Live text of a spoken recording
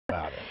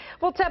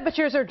Well,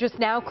 temperatures are just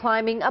now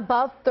climbing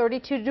above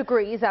 32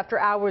 degrees after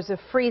hours of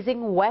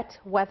freezing wet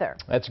weather.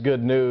 That's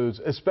good news,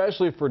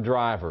 especially for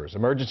drivers,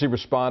 emergency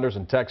responders,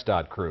 and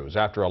TxDOT crews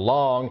after a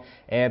long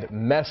and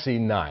messy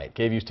night.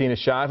 KVU's Tina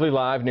Shively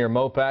live near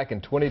Mopac in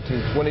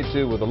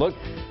 2222 with a look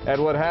at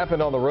what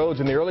happened on the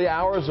roads in the early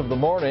hours of the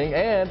morning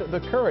and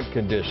the current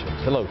conditions.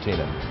 Hello,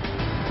 Tina.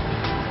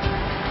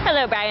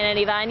 Hello, Brian and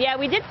Yvonne. Yeah,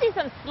 we did see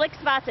some slick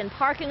spots in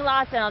parking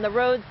lots and on the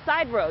roads,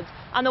 side roads,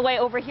 on the way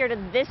over here to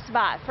this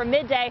spot for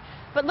midday.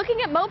 But looking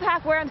at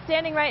Mopac, where I'm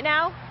standing right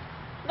now,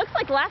 looks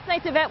like last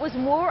night's event was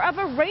more of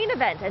a rain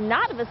event and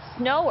not of a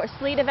snow or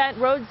sleet event.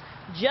 Roads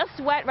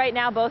just wet right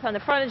now, both on the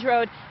frontage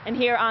road and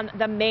here on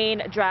the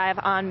main drive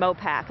on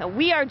Mopac.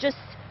 We are just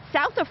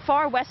south of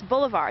Far West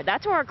Boulevard.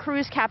 That's where our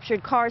crews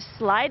captured cars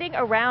sliding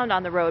around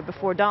on the road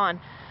before dawn.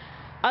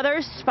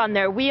 Others spun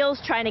their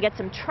wheels trying to get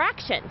some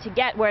traction to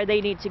get where they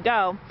need to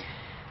go.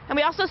 And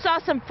we also saw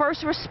some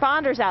first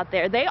responders out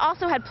there. They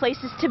also had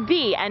places to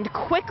be, and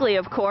quickly,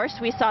 of course.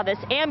 We saw this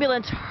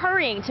ambulance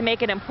hurrying to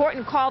make an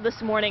important call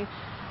this morning.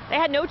 They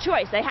had no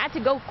choice. They had to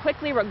go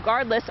quickly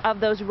regardless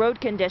of those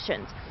road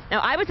conditions.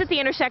 Now, I was at the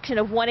intersection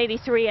of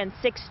 183 and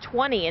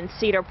 620 in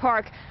Cedar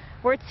Park,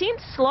 where it seemed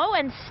slow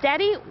and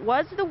steady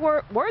were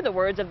the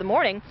words of the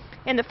morning.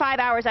 In the 5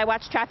 hours I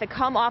watched traffic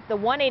come off the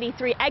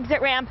 183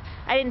 exit ramp,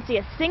 I didn't see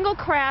a single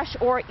crash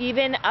or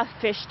even a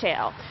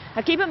fishtail.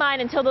 Now keep in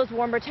mind, until those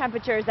warmer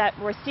temperatures that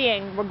we're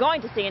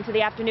going to see into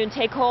the afternoon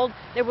take hold,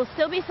 there will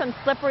still be some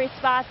slippery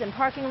spots in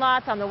parking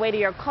lots on the way to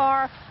your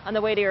car, on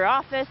the way to your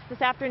office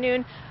this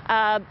afternoon.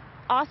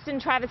 Austin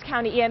Travis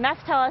County EMS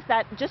tell us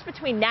that just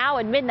between now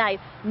and midnight,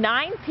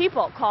 9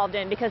 people called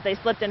in because they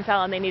slipped and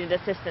fell and they needed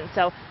assistance.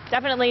 So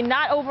definitely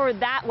not over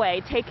that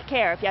way. Take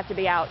care if you have to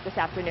be out this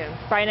afternoon.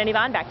 Brian and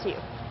Yvonne, back to you.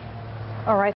 All right.